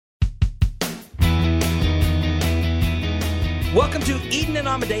Welcome to Eden and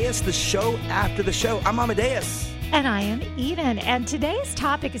Amadeus, the show after the show. I'm Amadeus. And I am Eden. And today's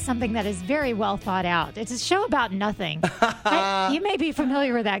topic is something that is very well thought out. It's a show about nothing. You may be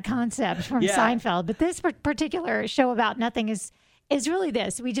familiar with that concept from Seinfeld, but this particular show about nothing is really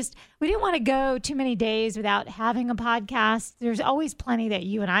this. We didn't want to go too many days without having a podcast. There's always plenty that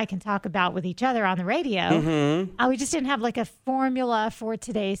you and I can talk about with each other on the radio. Mm-hmm. We just didn't have like a formula for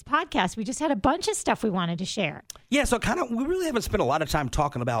today's podcast. We just had a bunch of stuff we wanted to share. Yeah, so we really haven't spent a lot of time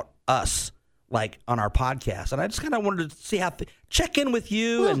talking about us, like on our podcast, and I just kind of wanted to see how check in with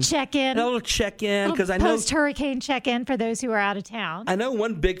you, a little check in because I know post-hurricane check-in for those who are out of town. I know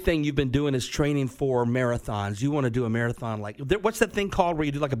one big thing you've been doing is training for marathons. You want to do a marathon what's that thing called where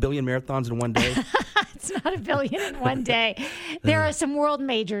you do like 1 billion marathons in one day? It's not 1 billion in one day. There are some world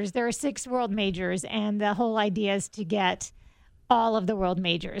majors. There are 6 world majors, and the whole idea is to get all of the world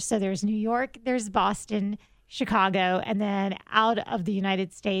majors. So there's New York, there's Boston, Chicago, and then out of the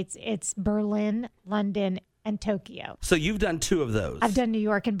United States, it's Berlin, London, and Tokyo. So you've done 2 of those. I've done New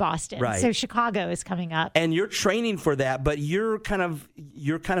York and Boston. Right. So Chicago is coming up. And you're training for that, but you're kind of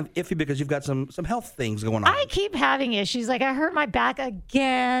iffy because you've got some health things going on. I keep having issues. Like I hurt my back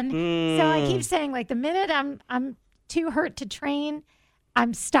again. So I keep saying like the minute I'm too hurt to train,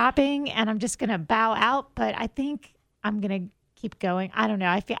 I'm stopping and I'm just going to bow out. But I think I'm going to keep going. I don't know.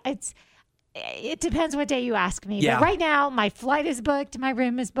 I feel it depends what day you ask me. Yeah. But right now, my flight is booked. My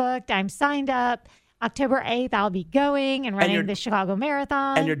room is booked. I'm signed up. October 8th, I'll be going and running the Chicago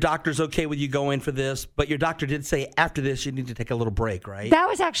Marathon. And your doctor's okay with you going for this, but your doctor did say after this you need to take a little break, right? That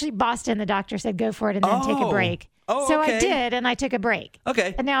was actually Boston. The doctor said go for it and then take a break. So okay. I did, and I took a break.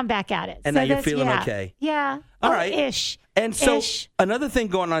 Okay. And now I'm back at it. And now you're feeling okay. Yeah. All right. Ish. And so another thing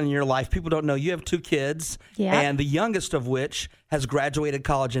going on in your life, people don't know you have 2 kids, and the youngest of which has graduated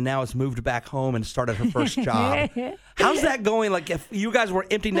college and now has moved back home and started her first job. How's that going? Like if you guys were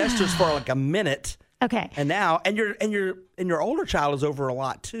empty nesters for like a minute. Okay. And now your older child is over a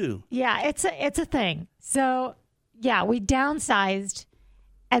lot too. Yeah, it's a thing. So, yeah, we downsized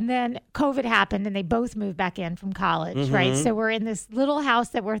and then COVID happened and they both moved back in from college, right? So we're in this little house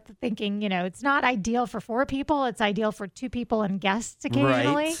that we're thinking, it's not ideal for 4 people. It's ideal for 2 people and guests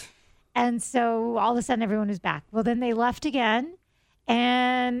occasionally. Right. And so all of a sudden everyone was back. Well, then they left again.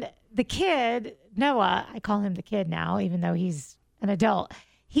 And the kid, Noah, I call him the kid now, even though he's an adult.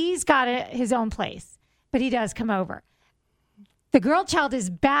 He's got his own place, but he does come over. The girl child is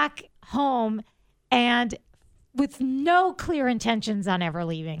back home and with no clear intentions on ever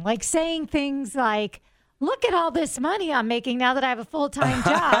leaving, like saying things like, look at all this money I'm making now that I have a full-time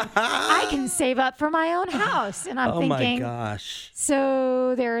job. I can save up for my own house. And I'm thinking, oh my gosh.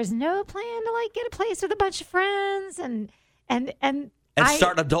 So there is no plan to like get a place with a bunch of friends and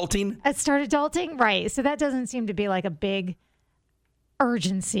start adulting? Start adulting, right. So that doesn't seem to be like a big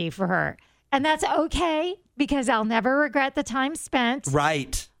urgency for her. And that's okay because I'll never regret the time spent.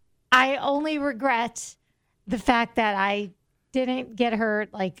 Right. I only regret the fact that I didn't get her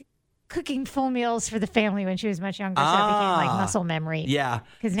like cooking full meals for the family when she was much younger. So it became like muscle memory. Yeah.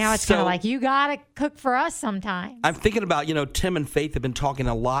 Because now it's kind of like, you got to cook for us sometimes. I'm thinking about, Tim and Faith have been talking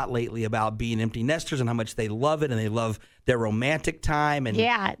a lot lately about being empty nesters and how much they love it and they love their romantic time and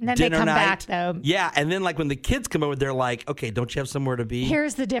and then dinner they come night. Back though. Yeah, and then like when the kids come over, they're like, okay, don't you have somewhere to be?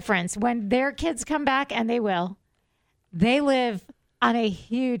 Here's the difference. When their kids come back, and they will, they live on a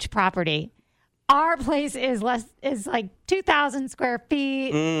huge property. Our place is like 2,000 square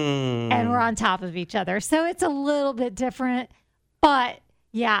feet, and we're on top of each other. So it's a little bit different. But,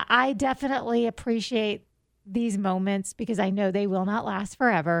 yeah, I definitely appreciate these moments because I know they will not last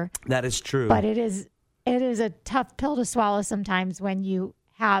forever. That is true. But it is a tough pill to swallow sometimes when you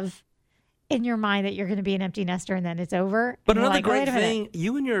have in your mind that you're going to be an empty nester and then it's over. But another great thing,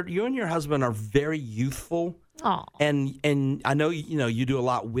 you and your husband are very youthful. Oh. And I know you do a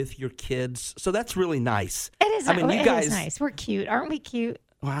lot with your kids, so that's really nice. It is. I mean, you guys is nice. We're cute, aren't we? Cute.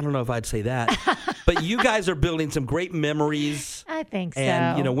 Well, I don't know if I'd say that, but you guys are building some great memories. I think so.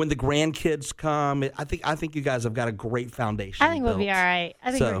 And when the grandkids come, I think you guys have got a great foundation. I think we'll be all right.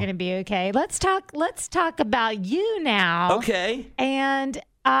 I think we're going to be okay. Let's talk about you now. Okay. And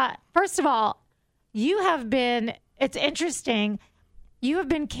first of all, you have been. It's interesting. You have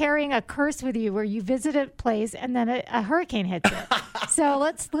been carrying a curse with you where you visit a place and then a hurricane hits it. So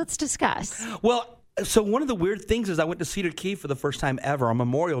let's discuss. Well, so one of the weird things is I went to Cedar Key for the first time ever on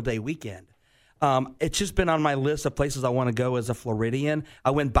Memorial Day weekend. It's just been on my list of places I want to go as a Floridian. I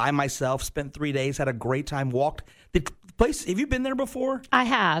went by myself, spent 3 days, had a great time, walked. The place, have you been there before? I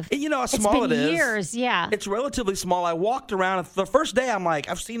have. You know how small it is. It's been years, yeah. It's relatively small. I walked around. The first day, I'm like,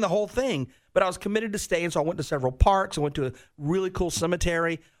 I've seen the whole thing, but I was committed to staying, so I went to several parks. I went to a really cool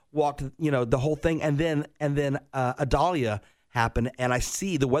cemetery, walked, the whole thing, and then Adalia happened, and I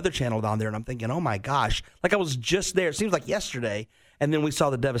see the Weather Channel down there, and I'm thinking, oh my gosh, like I was just there. It seems like yesterday, and then we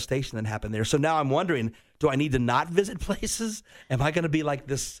saw the devastation that happened there. So now I'm wondering, do I need to not visit places? Am I going to be like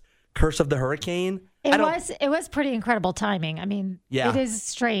this curse of the hurricane? It was pretty incredible timing. I mean, Yeah. It is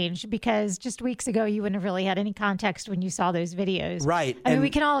strange because just weeks ago you wouldn't have really had any context when you saw those videos. Right. I mean, we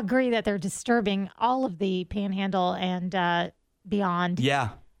can all agree that they're disturbing, all of the Panhandle and beyond. Yeah.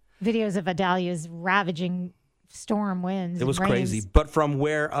 Videos of Adalia's ravaging storm winds. It was and rains. crazy. But from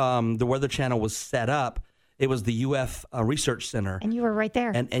where the Weather Channel was set up, it was the UF Research Center. And you were right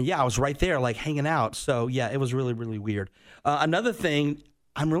there. And yeah, I was right there, like hanging out. So yeah, it was really, really weird. Another thing,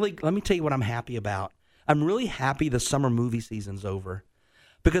 let me tell you what I'm happy about. I'm really happy the summer movie season's over.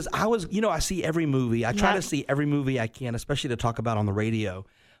 Because I see every movie. I try to see every movie I can, especially to talk about on the radio.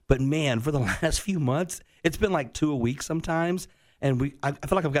 But man, for the last few months, it's been like 2 a week sometimes. And I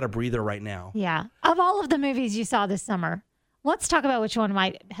feel like I've got a breather right now. Yeah. Of all of the movies you saw this summer, let's talk about which one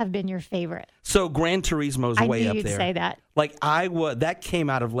might have been your favorite. So Gran Turismo's way up there. I knew you'd say that. Like that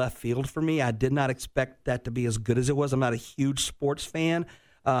came out of left field for me. I did not expect that to be as good as it was. I'm not a huge sports fan.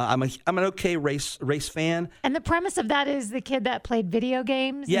 I'm an okay race fan. And the premise of that is the kid that played video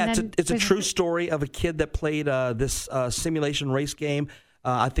games. Yeah, it's a true story of a kid that played this simulation race game.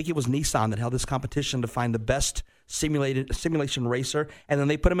 I think it was Nissan that held this competition to find the best simulation racer, and then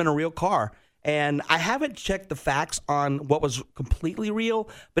they put him in a real car. And I haven't checked the facts on what was completely real,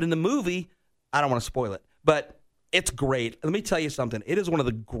 but in the movie, I don't want to spoil it, but it's great. Let me tell you something. It is one of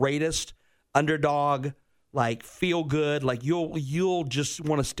the greatest underdog, like feel good, like you'll just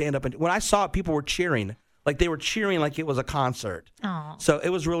want to stand up. And when I saw it, people were cheering. Like they were cheering like it was a concert. Aww. So it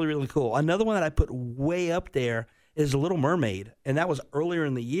was really, really cool. Another one that I put way up there is Little Mermaid, and that was earlier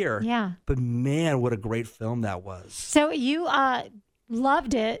in the year. Yeah. But man, what a great film that was. So you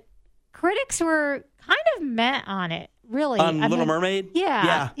loved it. Critics were kind of meh on it, really. On Little Mermaid?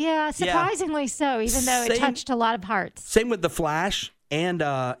 Yeah, surprisingly so, even though it touched a lot of hearts. Same with The Flash and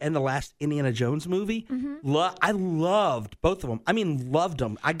the last Indiana Jones movie. Mm-hmm. I loved both of them. I mean, loved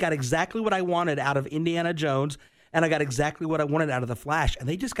them. I got exactly what I wanted out of Indiana Jones, and I got exactly what I wanted out of The Flash, and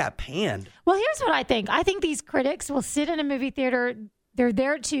they just got panned. Well, here's what I think. I think these critics will sit in a movie theater. They're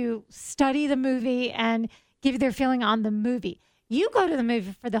there to study the movie and give their feeling on the movie. You go to the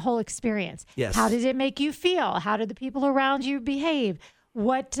movie for the whole experience. Yes. How did it make you feel? How did the people around you behave?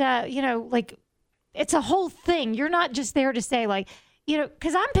 What, like, it's a whole thing. You're not just there to say, like,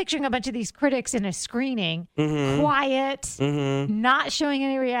 because I'm picturing a bunch of these critics in a screening, quiet, not showing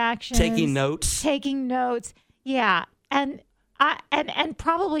any reactions. Taking notes. Yeah. And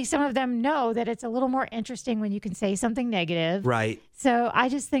probably some of them know that it's a little more interesting when you can say something negative. Right. So I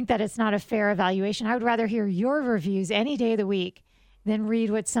just think that it's not a fair evaluation. I would rather hear your reviews any day of the week than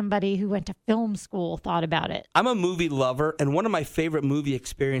read what somebody who went to film school thought about it. I'm a movie lover, and one of my favorite movie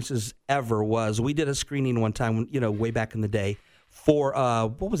experiences ever was we did a screening one time, way back in the day for,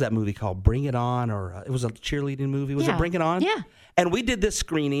 what was that movie called? Bring It On, or it was a cheerleading movie. Was it Bring It On? Yeah. And we did this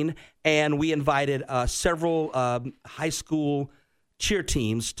screening, and we invited several high school cheer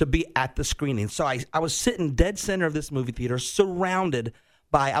teams to be at the screening. So I was sitting dead center of this movie theater, surrounded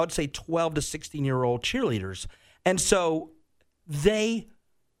by, I would say, 12 to 16-year-old cheerleaders. And so they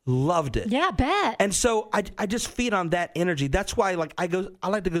loved it. Yeah, bet. And so I just feed on that energy. That's why I like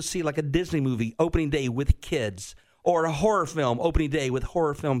to go see like a Disney movie opening day with kids, or a horror film opening day with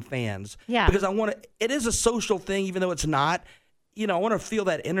horror film fans. Yeah. Because it is a social thing, even though it's not. I want to feel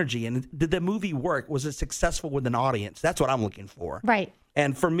that energy. And did the movie work? Was it successful with an audience? That's what I'm looking for. Right.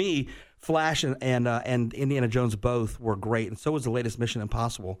 And for me, Flash and Indiana Jones both were great. And so was the latest Mission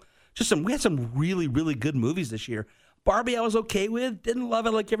Impossible. We had some really, really good movies this year. Barbie I was okay with. Didn't love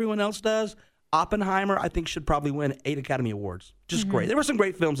it like everyone else does. Oppenheimer, I think, should probably win 8 Academy Awards. Just great. There were some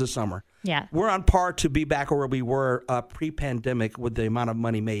great films this summer. Yeah. We're on par to be back where we were pre-pandemic with the amount of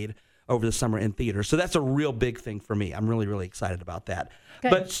money made over the summer in theaters. So that's a real big thing for me. I'm really, really excited about that.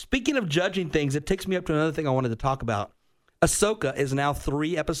 Good. But speaking of judging things, it takes me up to another thing I wanted to talk about. Ahsoka is now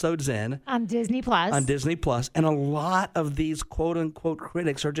 3 episodes in. On Disney Plus. And a lot of these quote-unquote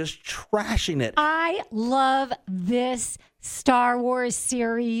critics are just trashing it. I love this Star Wars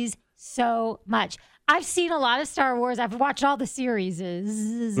series so much. I've seen a lot of Star Wars. I've watched all the series,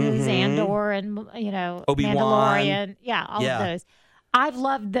 Andor and, Obi-Wan. Mandalorian. Yeah, all of those. I've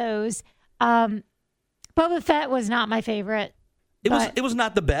loved those. Boba Fett was not my favorite. It was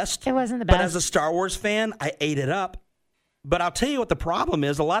not the best. It wasn't the best. But as a Star Wars fan, I ate it up. But I'll tell you what the problem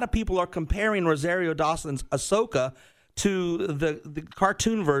is. A lot of people are comparing Rosario Dawson's Ahsoka to the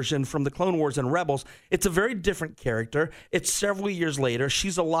cartoon version from the Clone Wars and Rebels. It's a very different character. It's several years later.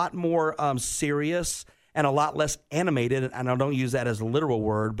 She's a lot more serious and a lot less animated. And I don't use that as a literal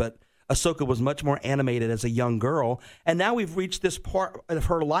word, but Ahsoka was much more animated as a young girl. And now we've reached this part of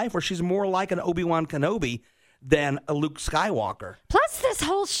her life where she's more like an Obi-Wan Kenobi than a Luke Skywalker. Plus, this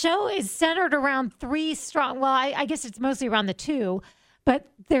whole show is centered around three strong, well, I guess it's mostly around the two, but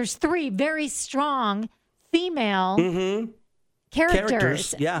there's three very strong female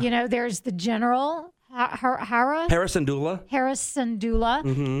characters. Yeah. You know, there's the General, Hera Syndulla.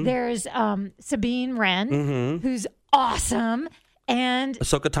 Mm-hmm. There's Sabine Wren, who's awesome. And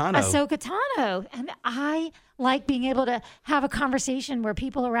Ahsoka Tano. And I like being able to have a conversation where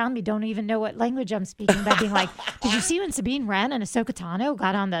people around me don't even know what language I'm speaking by being like, did you see when Sabine Wren and Ahsoka Tano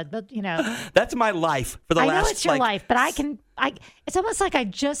got on the you know. That's my life for the last. I know it's your life, but it's almost like I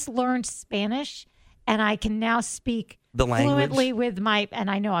just learned Spanish and I can now speak the language fluently with and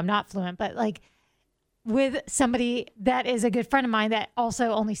I know I'm not fluent, but like with somebody that is a good friend of mine that also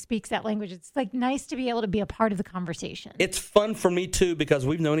only speaks that language. It's like nice to be able to be a part of the conversation. It's fun for me too because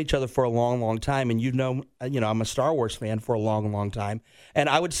we've known each other for a long, long time, and you know, I'm a Star Wars fan for a long, long time, and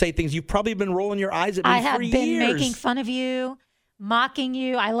I would say things you've probably been rolling your eyes at me for years. I have been making fun of you, mocking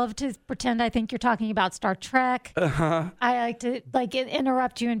you. I love to pretend I think you're talking about Star Trek. I like to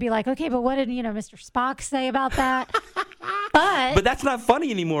interrupt you and be like, okay, but what did Mr. Spock say about that? But that's not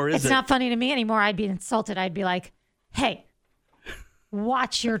funny anymore, is it? It's not funny to me anymore. I'd be insulted. I'd be like, hey,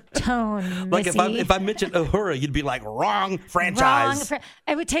 watch your tone, Missy. Like if I mentioned Uhura, you'd be like, wrong franchise.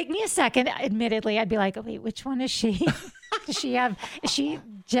 It would take me a second. Admittedly, I'd be like, oh, wait, which one is she? Does she have? Is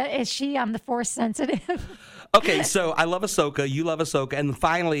she on the Force sensitive? Okay, so I love Ahsoka. You love Ahsoka, and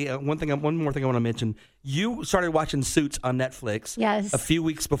finally, one more thing I want to mention. You started watching Suits on Netflix. Yes. A few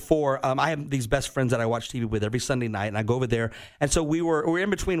weeks before. I have these best friends that I watch TV with every Sunday night, and I go over there. And so we're in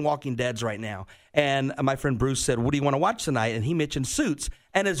between Walking Deads right now. And my friend Bruce said, "What do you want to watch tonight?" And he mentioned Suits,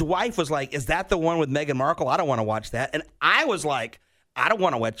 and his wife was like, "Is that the one with Meghan Markle? I don't want to watch that." And I was like, "I don't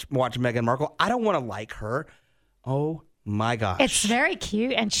want to watch Meghan Markle. I don't want to like her." Oh my gosh, it's very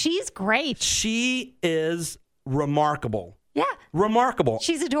cute, and she's great. She is remarkable. Yeah. Remarkable.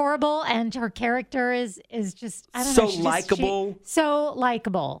 She's adorable, and her character is just, I don't know. So likable. So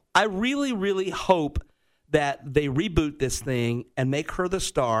likable. I really, really hope that they reboot this thing and make her the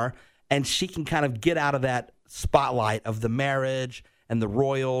star, and she can kind of get out of that spotlight of the marriage and the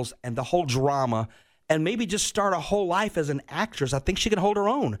royals and the whole drama and maybe just start a whole life as an actress. I think she can hold her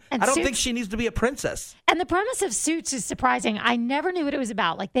own. And I don't think she needs to be a princess. And the premise of Suits is surprising. I never knew what it was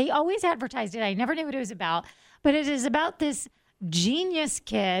about. Like, they always advertised it. I never knew what it was about. But it is about this genius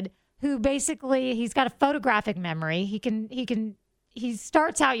kid who basically, he's got a photographic memory. He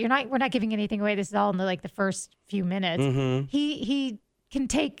starts out, we're not giving anything away. This is all in the first few minutes. Mm-hmm. He can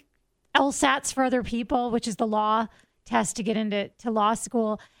take LSATs for other people, which is the law test to get into law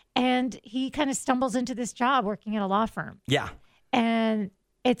school. And he kind of stumbles into this job working at a law firm. Yeah. And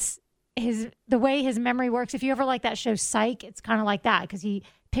it's the way his memory works. If you ever like that show Psych, it's kind of like that because he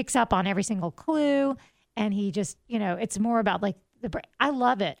picks up on every single clue. And he just, it's more about I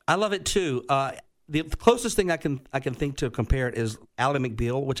love it. I love it too. The closest thing I can think to compare it is Ally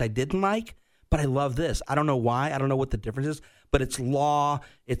McBeal, which I didn't like, but I love this. I don't know why. I don't know what the difference is, but it's law.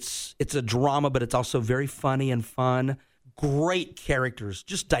 It's a drama, but it's also very funny and fun. Great characters,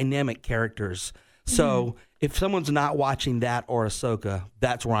 just dynamic characters. So if someone's not watching that or Ahsoka,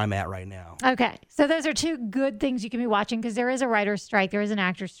 that's where I'm at right now. Okay. So those are two good things you can be watching because there is a writer's strike. There is an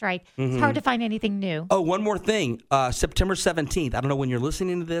actor's strike. Mm-hmm. It's hard to find anything new. Oh, one more thing. September 17th. I don't know when you're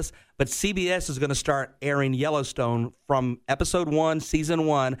listening to this, but CBS is going to start airing Yellowstone from episode 1, season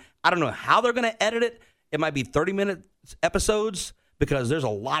 1. I don't know how they're going to edit it. It might be 30-minute episodes because there's a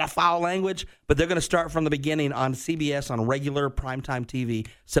lot of foul language, but they're going to start from the beginning on CBS on regular primetime TV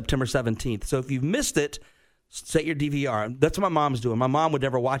September 17th. So if you've missed it, set your DVR. That's what my mom's doing. My mom would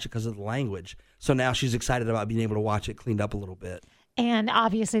never watch it because of the language. So now she's excited about being able to watch it cleaned up a little bit. And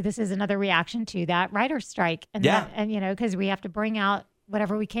obviously this is another reaction to that writer's strike. And because we have to bring out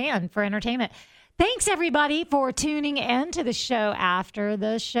whatever we can for entertainment. Thanks, everybody, for tuning in to the Show After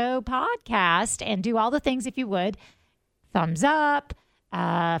the Show podcast. And do all the things if you would. Thumbs up,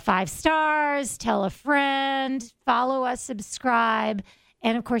 5 stars, tell a friend, follow us, subscribe.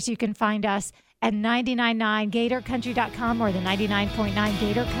 And, of course, you can find us at 999gatorcountry.com or the 99.9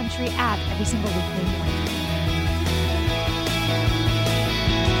 Gator Country app every single weekday morning.